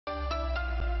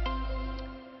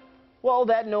Well,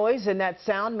 that noise and that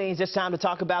sound means it's time to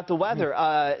talk about the weather.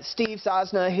 Steve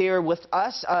Sosna here with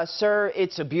us. Sir,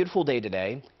 it's a beautiful day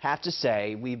today. Have to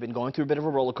say, we've been going through a bit of a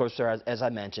roller coaster, as I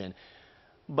mentioned.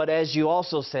 But as you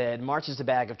also said, March is a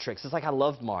bag of tricks. It's like I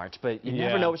love March, but you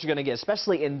never know what you're going to get,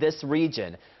 especially in this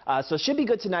region. So it should be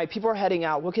good tonight. People are heading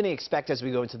out. What can they expect as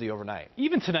we go into the overnight?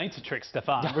 Even tonight's a trick,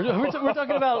 Stefan. We're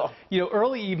talking about,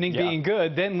 early evening being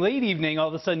good, then late evening, all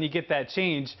of a sudden you get that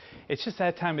change. It's just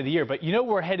that time of the year. But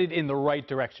we're headed in the right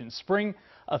direction. Spring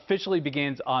officially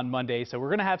begins on Monday, so we're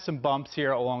going to have some bumps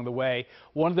here along the way.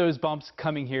 One of those bumps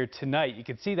coming here tonight. You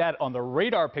can see that on the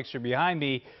radar picture behind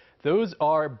me. Those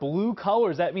are blue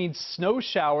colors. That means snow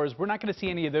showers. We're not going to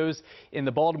see any of those in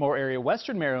the Baltimore area.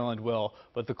 Western Maryland will,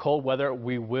 but the cold weather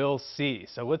we will see.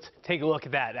 So let's take a look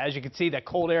at that. As you can see, that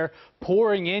cold air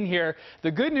pouring in here. The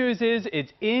good news is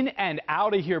it's in and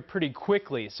out of here pretty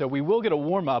quickly, so we will get a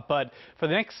warm up. But for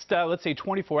the next, let's say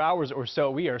 24 hours or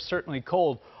so, we are certainly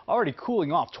cold. Already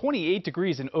cooling off. 28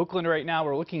 degrees in Oakland right now.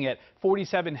 We're looking at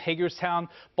 47 Hagerstown.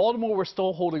 Baltimore, we're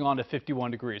still holding on to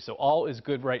 51 degrees. So all is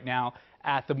good right now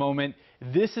at the moment.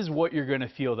 This is what you're going to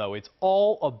feel, though. It's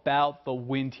all about the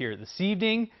wind here. This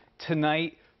evening,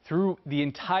 tonight, through the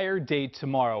entire day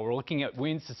tomorrow. We're looking at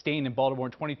winds sustained in Baltimore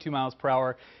 22 miles per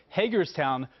hour.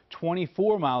 Hagerstown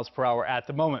 24 miles per hour at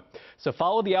the moment. So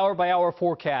follow the hour-by-hour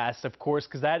forecast, of course,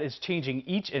 because that is changing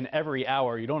each and every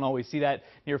hour. You don't always see that.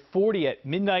 Near 40 at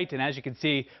midnight, and as you can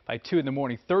see, by 2 in the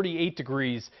morning, 38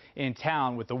 degrees in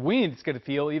town. With the wind, it's going to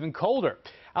feel even colder.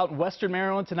 Out in Western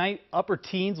Maryland tonight, upper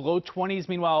teens, low 20s.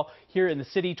 Meanwhile, here in the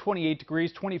city, 28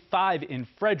 degrees, 25 in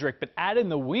Frederick. But add in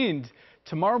the wind.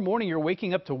 Tomorrow morning, you're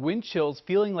waking up to wind chills,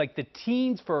 feeling like the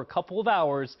teens for a couple of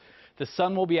hours. The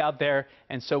sun will be out there,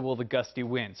 and so will the gusty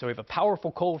wind. So we have a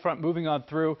powerful cold front moving on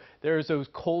through. There's those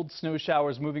cold snow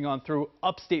showers moving on through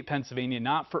upstate Pennsylvania,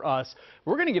 not for us.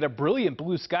 We're going to get a brilliant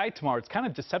blue sky tomorrow. It's kind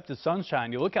of deceptive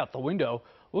sunshine. You look out the window.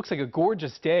 Looks like a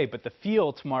gorgeous day, but the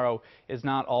feel tomorrow is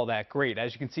not all that great.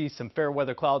 As you can see, some fair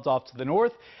weather clouds off to the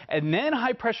north, and then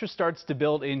high pressure starts to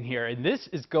build in here, and this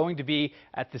is going to be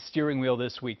at the steering wheel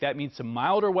this week. That means some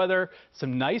milder weather,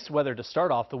 some nice weather to start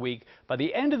off the week. By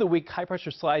the end of the week, high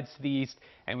pressure slides to the east,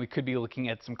 and we could be looking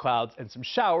at some clouds and some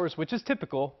showers, which is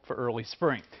typical for early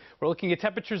spring. We're looking at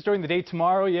temperatures during the day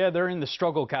tomorrow. Yeah, they're in the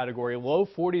struggle category. Low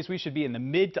 40s. We should be in the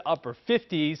mid to upper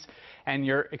 50s, and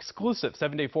your exclusive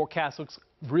 7-day forecast looks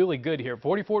really good here.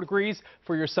 44 degrees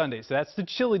for your Sunday. So that's the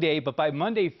chilly day, but by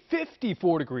Monday,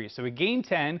 54 degrees. So we gain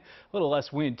 10, a little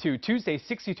less wind too. Tuesday,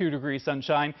 62 degrees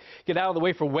sunshine. Get out of the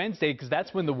way for Wednesday because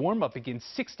that's when the warm up begins.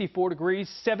 64 degrees,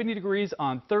 70 degrees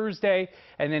on Thursday.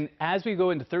 And then as we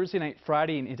go into Thursday night,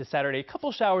 Friday, and into Saturday, a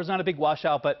couple showers, not a big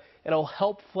washout, but it'll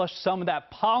help flush some of that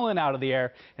pollen out of the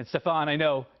air. And Stefan, I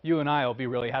know you and I will be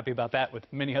really happy about that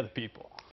with many other people.